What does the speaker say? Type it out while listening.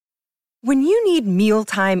When you need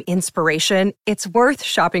mealtime inspiration, it's worth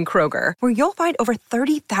shopping Kroger, where you'll find over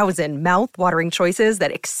 30,000 mouth-watering choices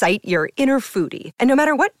that excite your inner foodie. And no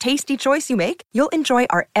matter what tasty choice you make, you'll enjoy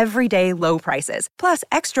our everyday low prices, plus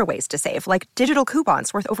extra ways to save, like digital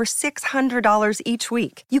coupons worth over $600 each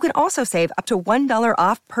week. You can also save up to $1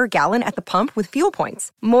 off per gallon at the pump with fuel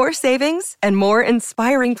points. More savings and more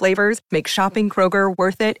inspiring flavors make shopping Kroger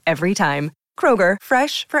worth it every time. Kroger,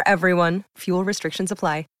 fresh for everyone. Fuel restrictions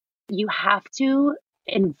apply. You have to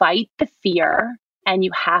invite the fear and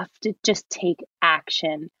you have to just take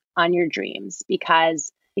action on your dreams,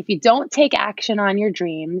 because if you don't take action on your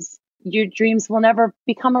dreams will never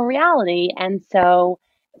become a reality. And so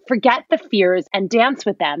forget the fears and dance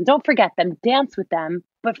with them. Don't forget them, dance with them,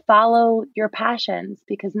 but follow your passions,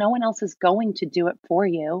 because no one else is going to do it for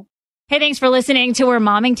you. Hey, thanks for listening to We're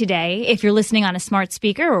Momming today. If you're listening on a smart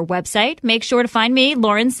speaker or website, make sure to find me,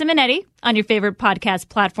 Lauren Simonetti, on your favorite podcast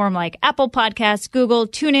platform like Apple Podcasts, Google,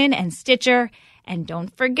 TuneIn, and Stitcher. And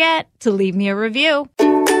don't forget to leave me a review.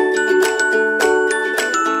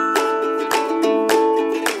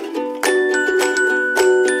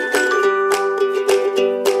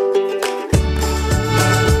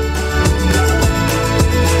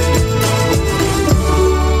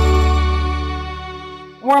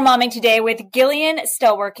 We're Momming today with Gillian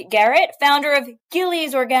Stellwerk-Garrett, founder of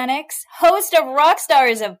Gillies Organics, host of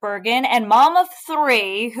Rockstars of Bergen, and mom of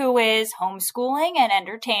 3 who is homeschooling and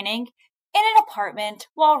entertaining in an apartment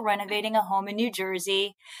while renovating a home in New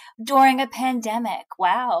Jersey during a pandemic.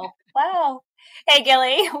 Wow. Hey,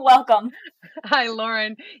 Gilly, welcome. Hi,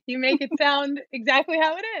 Lauren. You make it sound exactly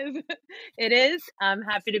how it is. It is. I'm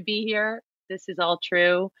happy to be here. This is all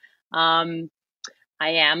true.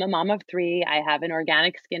 I am a mom of 3. I have an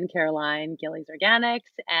organic skincare line, Gillies Organics.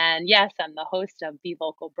 And yes, I'm the host of the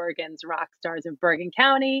local Bergen's Rockstars of Bergen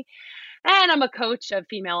County. And I'm a coach of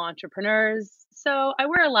female entrepreneurs. So I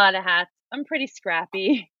wear a lot of hats. I'm pretty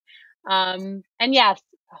scrappy. And yes,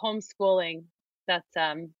 homeschooling, that's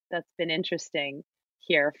been interesting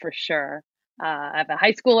here for sure. I have a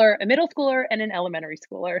high schooler, a middle schooler, and an elementary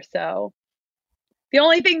schooler. So the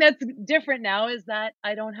only thing that's different now is that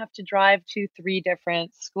I don't have to drive to 3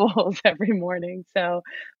 different schools every morning. So,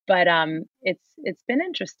 but it's been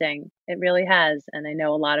interesting. It really has, and I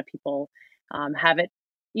know a lot of people have it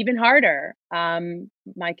even harder.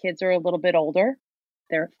 My kids are a little bit older.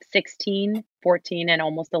 They're 16, 14, and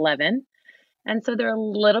almost 11, and so they're a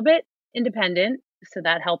little bit independent. So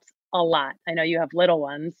that helps a lot. I know you have little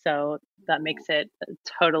ones, so that makes it a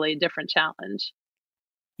totally different challenge.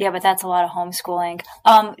 Yeah, but that's a lot of homeschooling.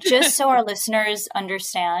 Just so our listeners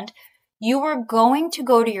understand, you were going to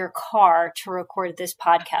go to your car to record this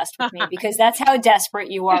podcast with me because that's how desperate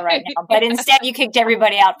you are right now. But instead, you kicked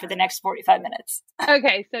everybody out for the next 45 minutes.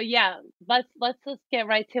 Okay, so yeah, let's get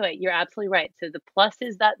right to it. You're absolutely right. So the plus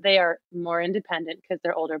is that they are more independent because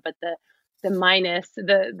they're older, but the minus,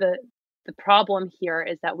 the problem here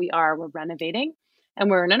is that we're renovating and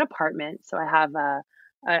we're in an apartment. So I have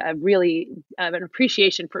really an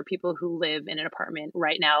appreciation for people who live in an apartment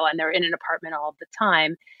right now, and they're in an apartment all the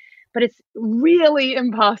time, but it's really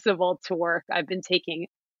impossible to work. I've been taking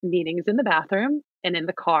meetings in the bathroom and in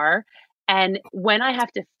the car, and when I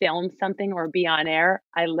have to film something or be on air,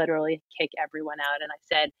 I literally kick everyone out. And I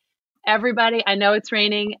said, everybody, I know it's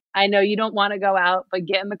raining. I know you don't want to go out, but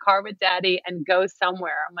get in the car with Daddy and go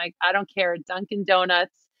somewhere. I'm like, I don't care. Dunkin'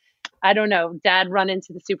 Donuts. I don't know, Dad run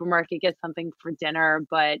into the supermarket, get something for dinner,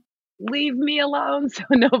 but leave me alone so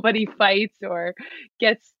nobody fights or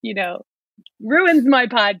gets, ruins my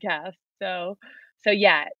podcast. So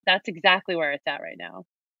yeah, that's exactly where it's at right now.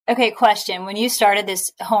 Okay, question. When you started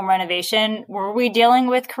this home renovation, were we dealing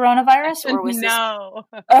with coronavirus or was No.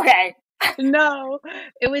 this? Okay. No,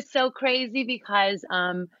 it was so crazy because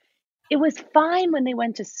it was fine when they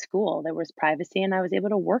went to school. There was privacy and I was able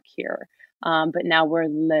to work here. But now we're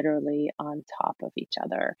literally on top of each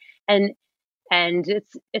other, and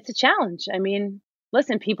it's a challenge. I mean,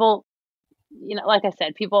 listen, people, like I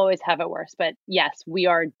said, people always have it worse, but yes, we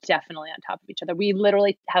are definitely on top of each other. We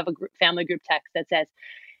literally have a family group text that says,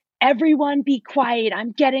 "Everyone be quiet.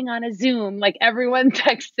 I'm getting on a Zoom." Like everyone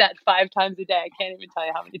texts that 5 times a day. I can't even tell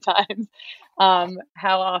you how many times,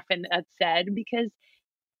 how often that's said, because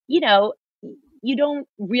you don't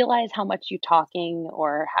realize how much you're talking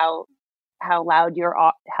or how loud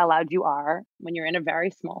you are when you're in a very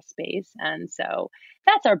small space. And so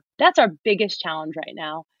that's our biggest challenge right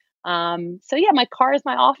now. So yeah, my car is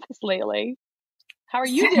my office lately. How are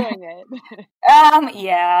you doing it?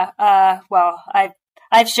 Yeah. Well,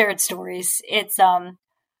 I've shared stories. It's,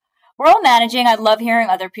 We're all managing. I love hearing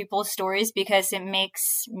other people's stories because it makes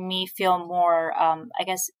me feel more, I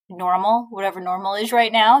guess, normal, whatever normal is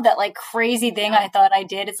right now. That like crazy thing I thought I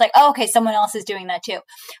did. It's like, oh, okay, someone else is doing that too.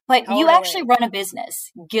 But you actually run a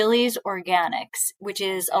business, Gillie's Organics, which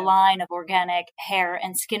is a line of organic hair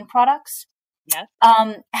and skin products. Yes.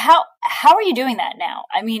 How are you doing that now?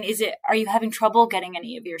 I mean, are you having trouble getting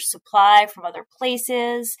any of your supply from other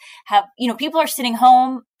places? People are sitting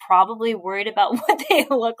home probably worried about what they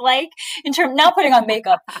look like in terms, not putting on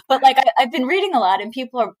makeup, but like I've been reading a lot and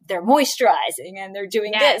people they're moisturizing and they're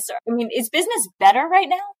doing this. I mean, is business better right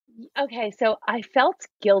now? Okay. So I felt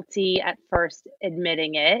guilty at first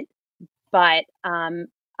admitting it, but, I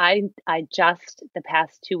just the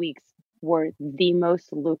past 2 weeks were the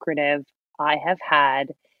most lucrative I have had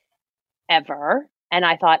ever. And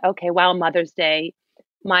I thought, okay, wow, Mother's Day.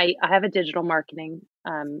 I have a digital marketing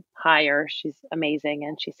hire. She's amazing.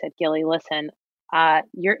 And she said, Gilly, listen,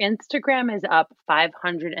 your Instagram is up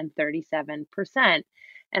 537%.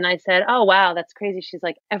 And I said, oh, wow, that's crazy. She's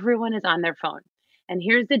like, everyone is on their phone. And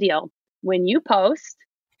here's the deal. When you post,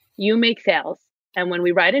 you make sales. And when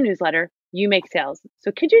we write a newsletter, you make sales.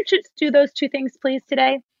 So could you just do those two things, please,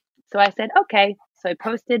 today? So I said, okay. So I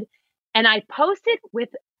posted. And I posted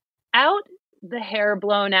without the hair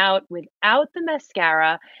blown out, without the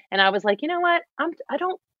mascara. And I was like, you know what? I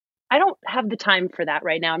don't have the time for that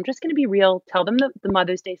right now. I'm just going to be real. Tell them the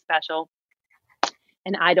Mother's Day special.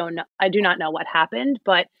 And I do not know what happened,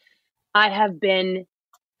 but I have been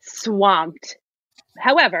swamped.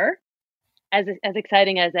 However, as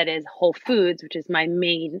exciting as that is, Whole Foods, which is my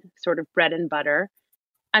main sort of bread and butter,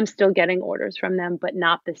 I'm still getting orders from them, but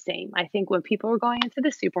not the same. I think when people are going into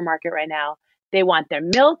the supermarket right now, they want their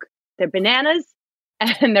milk, their bananas,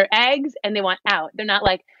 and their eggs, and they want out. They're not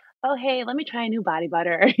like, oh, hey, let me try a new body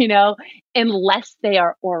butter, unless they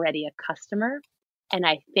are already a customer. And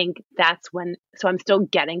I think that's when, so I'm still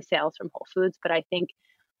getting sales from Whole Foods, but I think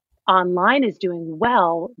online is doing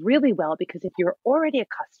well, really well, because if you're already a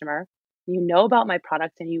customer, you know about my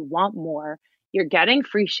products and you want more, you're getting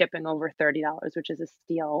free shipping over $30, which is a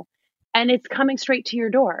steal. And it's coming straight to your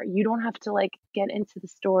door. You don't have to like get into the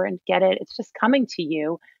store and get it. It's just coming to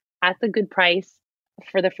you at the good price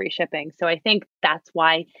for the free shipping. So I think that's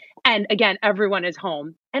why. And again, everyone is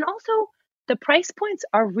home. And also the price points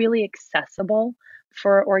are really accessible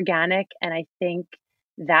for organic. And I think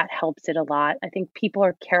that helps it a lot. I think people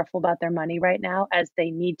are careful about their money right now as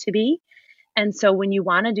they need to be. And so when you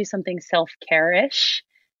want to do something self-care-ish,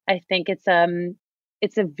 I think it's a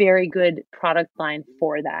very good product line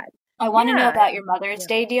for that. I want to know about your Mother's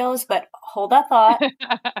Day deals, but hold that thought.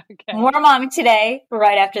 Okay. More Mommy today,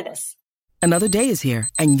 right after this. Another day is here,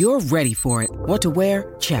 and you're ready for it. What to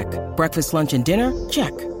wear? Check. Breakfast, lunch, and dinner?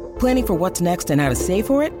 Check. Planning for what's next and how to save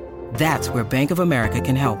for it? That's where Bank of America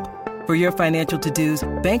can help. For your financial to-dos,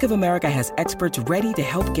 Bank of America has experts ready to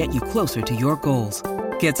help get you closer to your goals.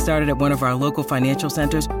 Get started at one of our local financial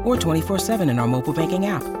centers or 24/7 in our mobile banking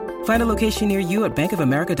app. Find a location near you at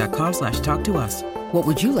bankofamerica.com/talktous. What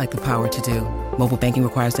would you like the power to do? Mobile banking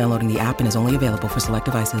requires downloading the app and is only available for select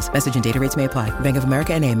devices. Message and data rates may apply. Bank of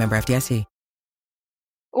America NA, member FDIC.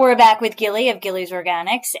 We're back with Gilly of Gillie's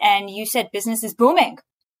Organics, and you said business is booming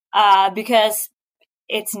because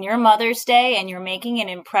it's near Mother's Day and you're making an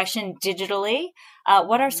impression digitally.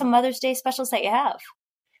 What are some Mother's Day specials that you have?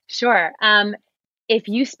 Sure. If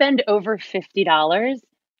you spend over $50,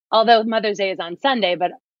 although Mother's Day is on Sunday,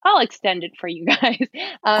 but I'll extend it for you guys.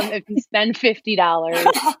 If you spend $50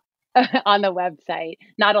 on the website,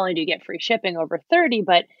 not only do you get free shipping over $30,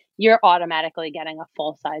 but you're automatically getting a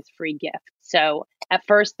full-size free gift. So at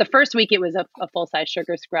first, the first week it was a full-size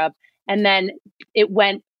sugar scrub, and then it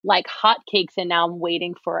went like hotcakes, and now I'm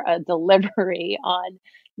waiting for a delivery on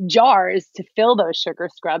jars to fill those sugar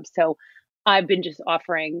scrubs. So I've been just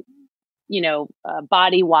offering a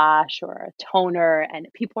body wash or a toner, and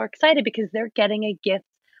people are excited because they're getting a gift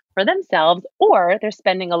for themselves, or they're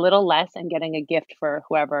spending a little less and getting a gift for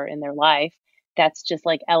whoever in their life that's just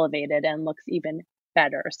like elevated and looks even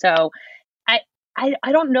better. So I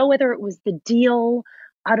don't know whether it was the deal.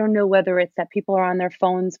 I don't know whether it's that people are on their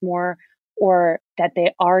phones more or that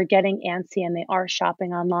they are getting antsy and they are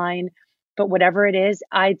shopping online. But whatever it is,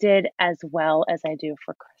 I did as well as I do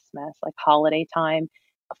for Christmas, like holiday time,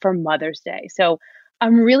 for Mother's Day. So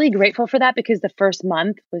I'm really grateful for that because the first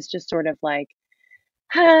month was just sort of like,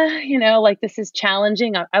 like this is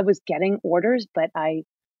challenging. I was getting orders, but I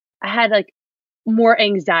had like more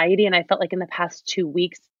anxiety, and I felt like in the past 2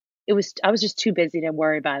 weeks, I was just too busy to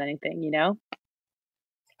worry about anything,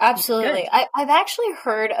 Absolutely. I've actually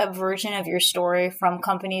heard a version of your story from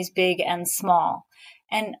companies big and small.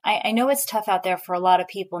 And I know it's tough out there for a lot of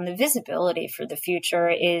people, and the visibility for the future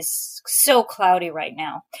is so cloudy right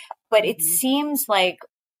now. But it seems like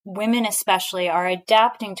women especially are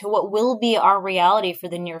adapting to what will be our reality for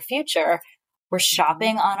the near future. We're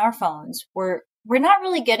shopping on our phones. We're not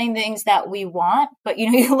really getting things that we want, but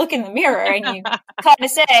you look in the mirror and you kind of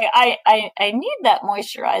say, I need that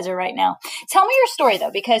moisturizer right now. Tell me your story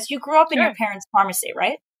though, because you grew up in your parents' pharmacy,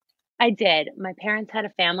 right? I did. My parents had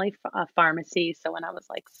a family pharmacy. So when I was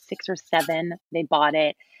like 6 or 7, they bought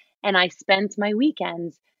it. And I spent my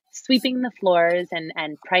weekends sweeping the floors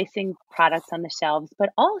and pricing products on the shelves. But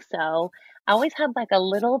also, I always had like a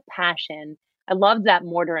little passion. I loved that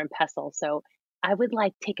mortar and pestle. So I would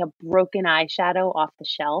like take a broken eyeshadow off the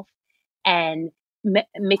shelf and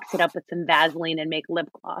mix it up with some Vaseline and make lip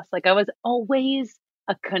gloss. Like I was always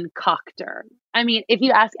a concoctor. I mean, if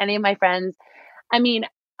you ask any of my friends, I mean,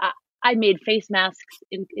 I made face masks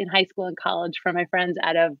in high school and college for my friends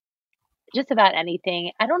out of just about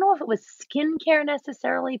anything. I don't know if it was skincare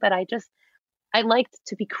necessarily, but I liked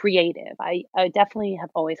to be creative. I definitely have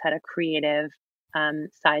always had a creative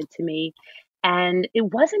side to me, and it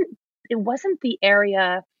wasn't the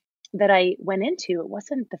area that I went into. It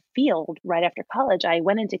wasn't the field right after college. I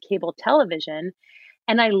went into cable television,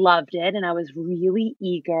 and I loved it, and I was really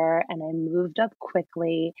eager, and I moved up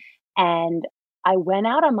quickly, and I went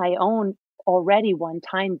out on my own already one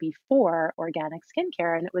time before organic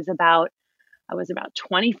skincare, and I was about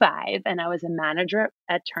 25, and I was a manager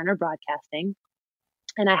at Turner Broadcasting,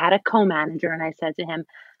 and I had a co-manager, and I said to him,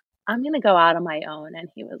 I'm going to go out on my own. And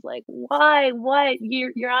he was like, why? What?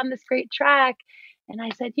 You're on this great track. And I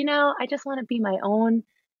said, I just want to be my own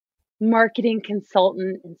marketing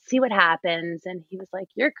consultant and see what happens. And he was like,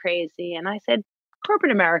 you're crazy. And I said,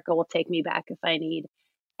 corporate America will take me back if I need.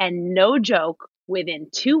 And no joke, within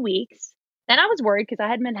 2 weeks, then I was worried because I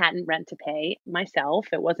had Manhattan rent to pay myself.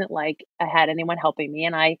 It wasn't like I had anyone helping me.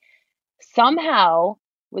 And I somehow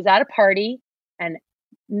was at a party and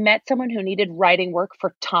met someone who needed writing work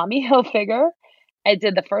for Tommy Hilfiger. I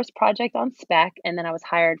did the first project on spec, and then I was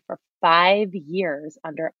hired for 5 years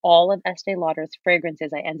under all of Estee Lauder's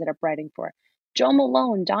fragrances. I ended up writing for Jo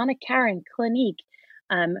Malone, Donna Karan, Clinique,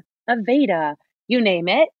 Aveda, you name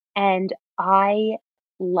it. And I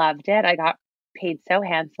loved it. I got paid so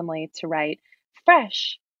handsomely to write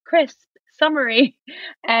fresh, crisp, summery,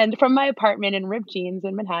 and from my apartment in ripped jeans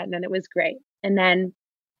in Manhattan, and it was great. And then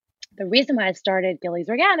the reason why I started Gilly's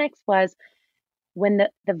Organics was when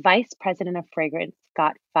the vice president of fragrance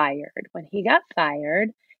got fired. When he got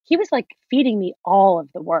fired, he was like feeding me all of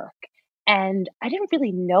the work. And I didn't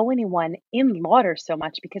really know anyone in Lauder so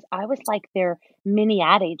much because I was like their mini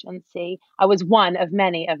ad agency. I was one of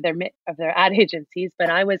many of their ad agencies, but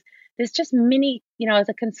I was this just mini, I was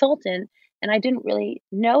a consultant, and I didn't really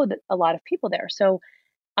know a lot of people there. So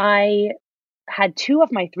I had 2 of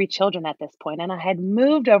my 3 children at this point, and I had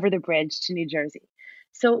moved over the bridge to New Jersey.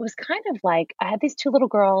 So it was kind of like I had these 2 little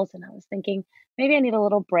girls, and I was thinking, maybe I need a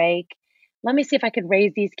little break. Let me see if I could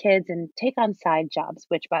raise these kids and take on side jobs,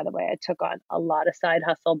 which, by the way, I took on a lot of side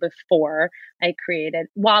hustle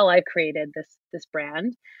while I created this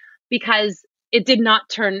brand, because it did not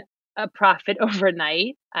turn a profit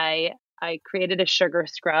overnight. I created a sugar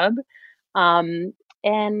scrub.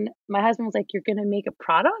 And my husband was like, you're going to make a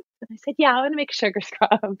product? And I said, yeah, I'm going to make a sugar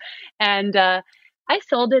scrub. And I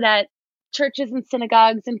sold it at churches and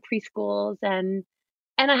synagogues and preschools. And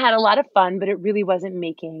I had a lot of fun, but it really wasn't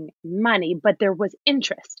making money. But there was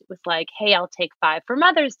interest. It was like, hey, I'll take 5 for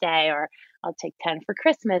Mother's Day, or I'll take 10 for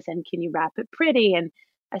Christmas. And can you wrap it pretty? And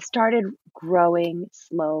I started growing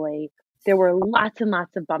slowly. There were lots and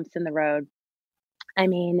lots of bumps in the road. I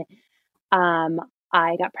mean,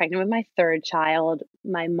 I got pregnant with my 3rd child.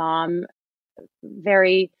 My mom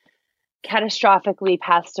very catastrophically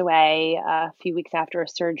passed away a few weeks after a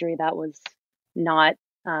surgery that was not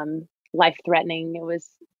life-threatening. It was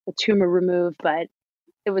a tumor removed, but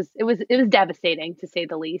it was devastating, to say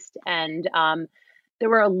the least. And there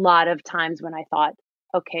were a lot of times when I thought,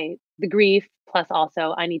 okay, the grief plus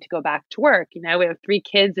also I need to go back to work. We have 3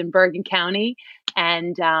 kids in Bergen County,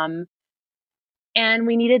 and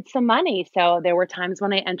we needed some money. So there were times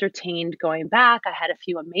when I entertained going back. I had a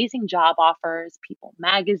few amazing job offers, People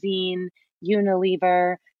Magazine,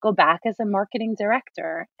 Unilever, go back as a marketing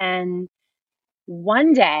director. And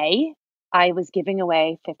one day I was giving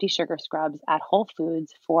away 50 sugar scrubs at Whole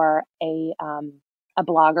Foods for a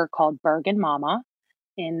blogger called Bergen Mama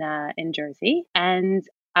in Jersey. And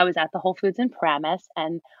I was at the Whole Foods in Paramus,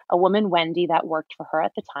 and a woman, Wendy, that worked for her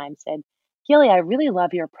at the time said, Gilly, I really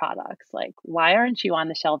love your products. Like, why aren't you on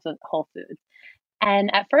the shelves of Whole Foods? And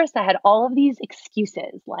at first I had all of these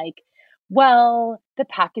excuses, like, well, the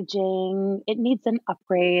packaging, it needs an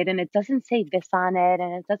upgrade and it doesn't say this on it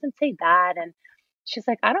and it doesn't say that. And she's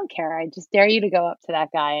like, I don't care. I just dare you to go up to that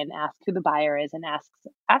guy and ask who the buyer is and ask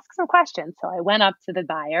some questions. So I went up to the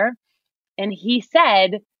buyer and he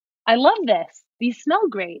said, I love this. These smell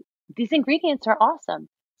great. These ingredients are awesome.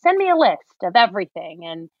 Send me a list of everything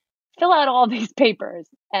and fill out all these papers.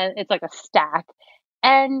 And it's like a stack.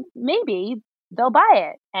 And maybe they'll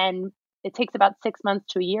buy it. And it takes about 6 months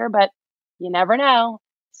to a year, but you never know.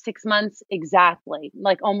 6 months exactly,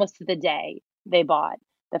 like almost to the day they bought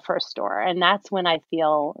the first store. And that's when I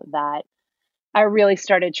feel that I really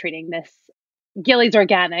started treating this Gillies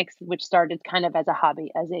Organics, which started kind of as a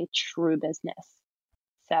hobby, as a true business.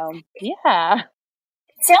 So, yeah.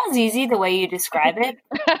 It sounds easy the way you describe it.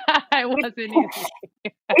 It wasn't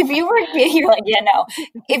easy. If you were, you're like, yeah, no.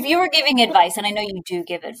 If you were giving advice, and I know you do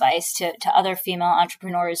give advice to other female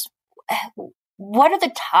entrepreneurs, what are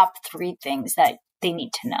the top 3 things that they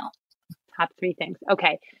need to know? Top 3 things.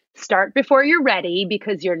 Okay. Start before you're ready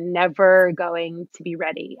because you're never going to be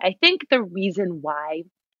ready. I think the reason why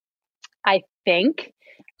I think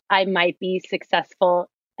I might be successful,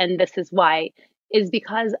 and this is why, is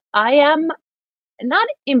because I am not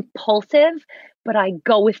impulsive, but I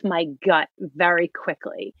go with my gut very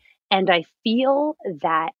quickly. And I feel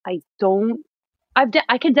that I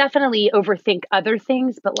can definitely overthink other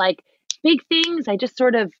things, but like big things, I just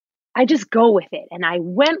go with it. And I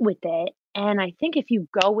went with it. And I think if you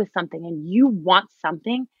go with something and you want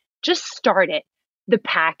something, just start it. The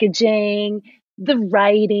packaging, the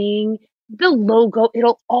writing, the logo,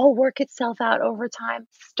 it'll all work itself out over time.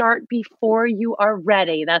 Start before you are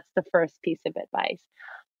ready. That's the first piece of advice.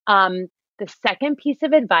 The second piece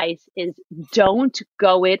of advice is don't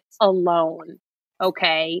go it alone.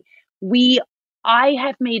 Okay. I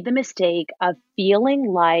have made the mistake of feeling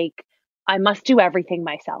like I must do everything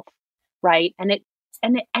myself. Right. And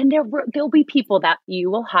there'll be people that you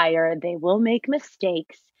will hire. They will make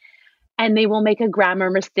mistakes and they will make a grammar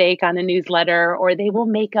mistake on a newsletter, or they will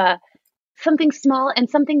make something small and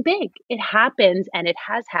something big. It happens and it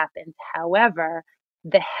has happened. However,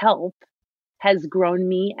 the help has grown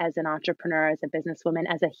me as an entrepreneur, as a businesswoman,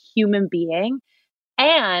 as a human being,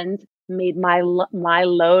 and made my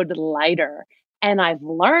load lighter. And I've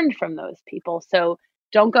learned from those people. So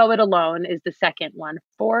don't go it alone is the second one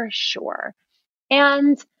for sure.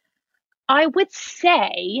 And I would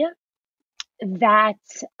say that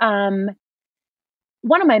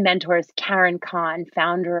one of my mentors, Karen Kahn,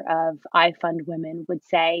 founder of I Fund Women, would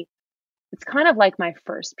say, it's kind of like my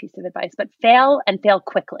first piece of advice, but fail and fail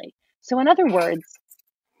quickly. So in other words,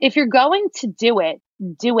 if you're going to do it,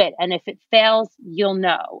 do it. And if it fails, you'll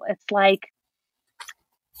know. It's like,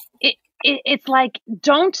 it's like,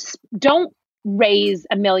 don't raise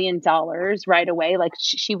 $1 million right away. Like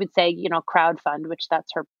she would say, crowdfund, which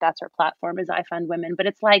that's her platform is I Fund Women. But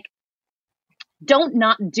it's like, don't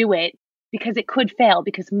not do it because it could fail,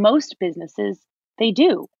 because most businesses, they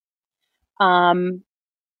do.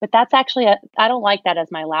 But that's actually, I don't like that as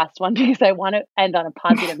my last one because I want to end on a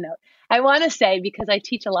positive note. I want to say, because I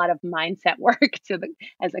teach a lot of mindset work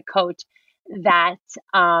as a coach, that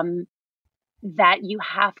you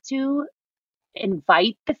have to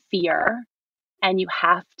invite the fear and you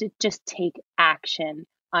have to just take action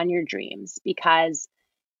on your dreams. Because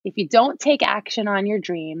if you don't take action on your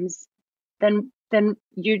dreams, then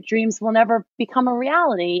your dreams will never become a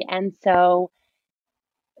reality. And so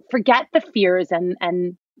forget the fears and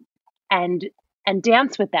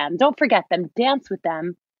dance with them. Don't forget them, dance with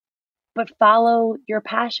them, but follow your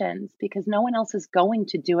passions because no one else is going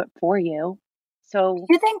to do it for you. So do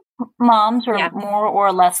you think moms are more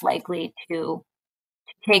or less likely to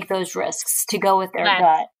take those risks, to go with their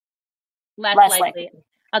gut? Less likely.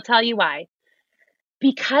 I'll tell you why.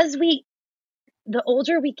 Because the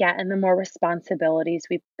older we get and the more responsibilities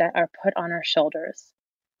that are put on our shoulders,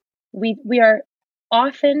 we are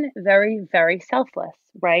often very, very selfless,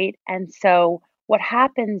 right? And so what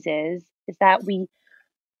happens is that we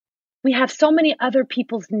have so many other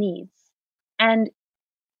people's needs, and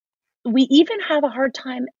we even have a hard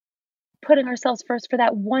time putting ourselves first for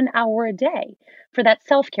that 1 hour a day, for that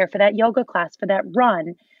self-care, for that yoga class, for that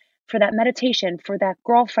run, for that meditation, for that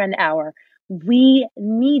girlfriend hour. We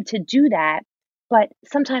need to do that. But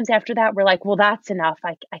sometimes after that, we're like, well, that's enough.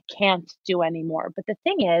 I can't do anymore. But the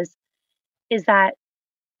thing is that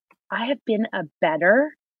I have been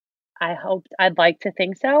I'd like to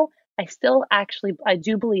think so. I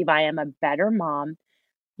do believe I am a better mom,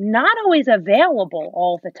 not always available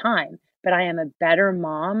all the time, but I am a better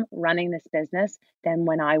mom running this business than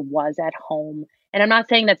when I was at home. And I'm not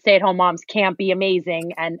saying that stay-at-home moms can't be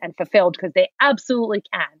amazing and fulfilled, because they absolutely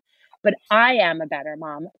can. but I am a better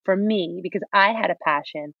mom for me because I had a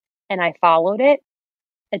passion and I followed it.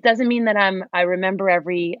 It doesn't mean that I remember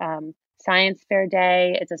every science fair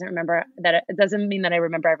day. It doesn't mean that I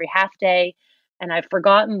remember every half day, and I've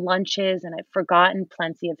forgotten lunches and I've forgotten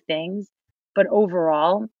plenty of things. But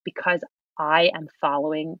overall, because I am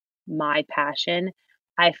following my passion,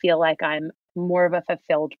 I feel like I'm more of a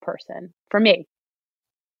fulfilled person for me.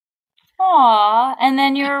 Aw, and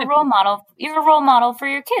then you're a role model. You're a role model for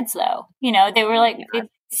your kids, though. You know, they were like, they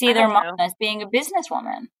see their mom as being a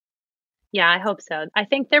businesswoman. Yeah, I hope so. I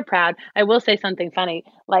think they're proud. I will say something funny.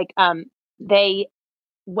 Like,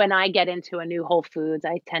 when I get into a new Whole Foods,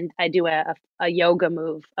 I do a yoga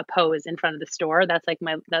move, a pose in front of the store. That's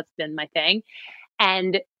been my thing.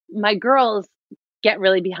 And my girls get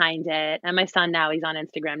really behind it. And my son now, he's on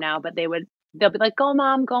Instagram now, but they'll be like, go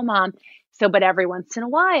mom, go mom. So, but every once in a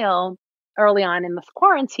while, early on in this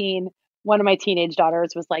quarantine, one of my teenage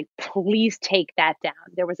daughters was like, please take that down.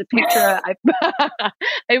 There was a picture. I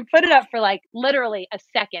put it up for like literally a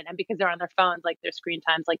second. And because they're on their phones, like their screen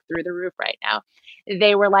time's like through the roof right now.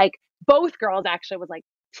 They were like, both girls actually was like,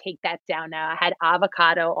 take that down now. I had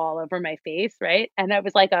avocado all over my face. Right. And it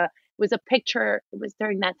was like it was a picture. It was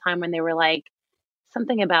during that time when they were like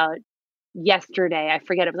something about yesterday. I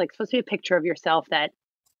forget. It was like supposed to be a picture of yourself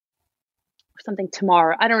something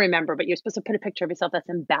tomorrow. I don't remember, but you're supposed to put a picture of yourself that's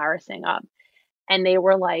embarrassing up. And they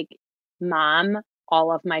were like, Mom,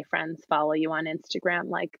 all of my friends follow you on Instagram.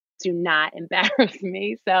 Like, do not embarrass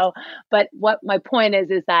me. So, but what my point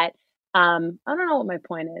is that, I don't know what my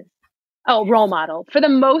point is. Oh, role model. For the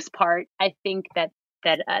most part, I think that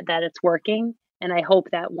it's working. And I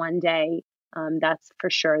hope that one day, that's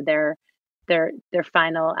for sure their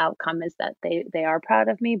final outcome is that they are proud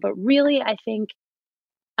of me. But really, I think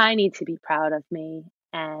I need to be proud of me.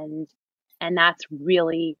 And that's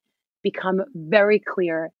really become very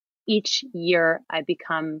clear. Each year I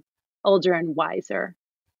become older and wiser.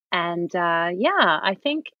 And I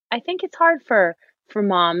think it's hard for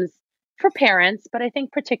moms, for parents, but I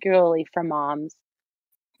think particularly for moms.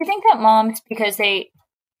 I think that moms, because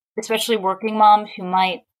especially working moms who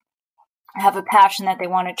might have a passion that they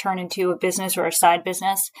want to turn into a business or a side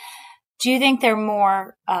business, do you think they're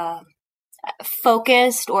more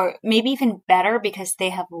focused or maybe even better because they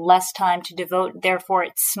have less time to devote, therefore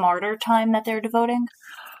it's smarter time that they're devoting?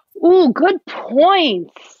 Ooh, good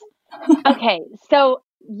points. Okay, so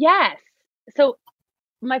yes. So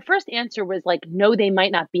my first answer was like, no, they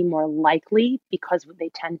might not be more likely because they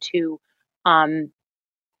tend to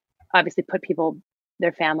obviously put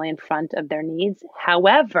their family in front of their needs.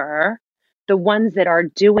 However, the ones that are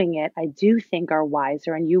doing it, I do think are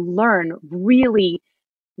wiser, and you learn really,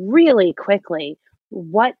 really quickly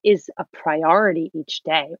what is a priority each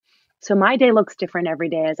day. So my day looks different every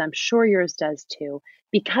day, as I'm sure yours does too,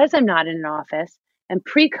 because I'm not in an office. And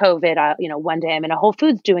pre-COVID, one day I'm in a Whole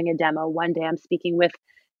Foods doing a demo. One day I'm speaking with,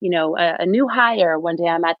 a new hire. One day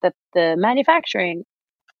I'm at the manufacturing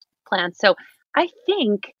plant. So I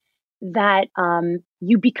think that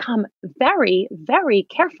you become very, very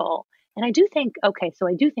careful. And I do think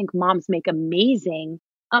moms make amazing,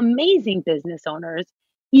 amazing business owners,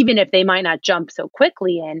 even if they might not jump so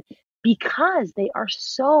quickly in, because they are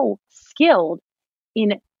so skilled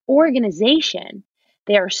in organization.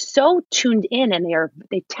 They are so tuned in, and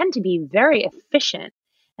they tend to be very efficient.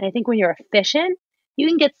 And I think when you're efficient, you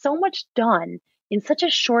can get so much done in such a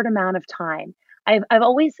short amount of time. I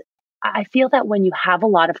feel that when you have a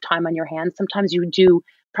lot of time on your hands, sometimes you do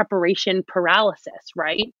preparation paralysis,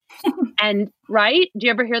 right? And right? Do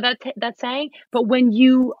you ever hear that saying? But when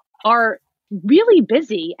you are really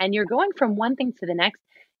busy and you're going from one thing to the next,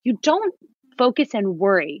 you don't focus and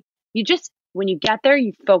worry. When you get there,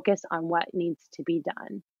 you focus on what needs to be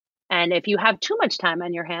done. And if you have too much time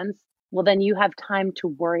on your hands, well, then you have time to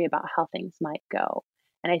worry about how things might go.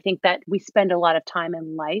 And I think that we spend a lot of time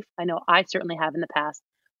in life, I know I certainly have in the past,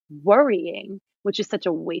 worrying, which is such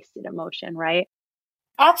a wasted emotion, right?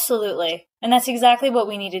 Absolutely. And that's exactly what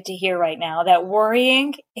we needed to hear right now, that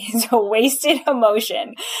worrying is a wasted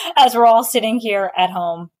emotion as we're all sitting here at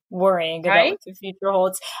home worrying about what the future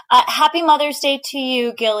holds. Happy Mother's Day to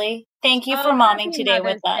you, Gilly. Thank you for momming today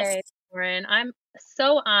with us. Lauren, I'm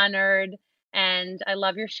so honored, and I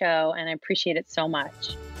love your show, and I appreciate it so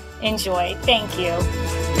much. Enjoy. Thank you.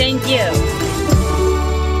 Thank you.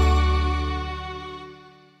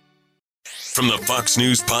 From the Fox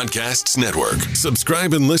News Podcasts Network,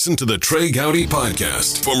 subscribe and listen to the Trey Gowdy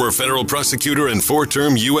Podcast. Former federal prosecutor and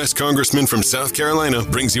 4-term U.S. Congressman from South Carolina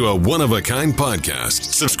brings you a one-of-a-kind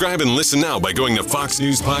podcast. Subscribe and listen now by going to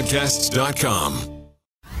foxnewspodcasts.com.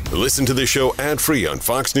 Listen to the show ad-free on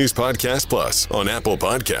Fox News Podcast Plus, on Apple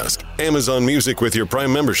Podcast, Amazon Music with your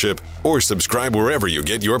Prime membership, or subscribe wherever you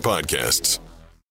get your podcasts.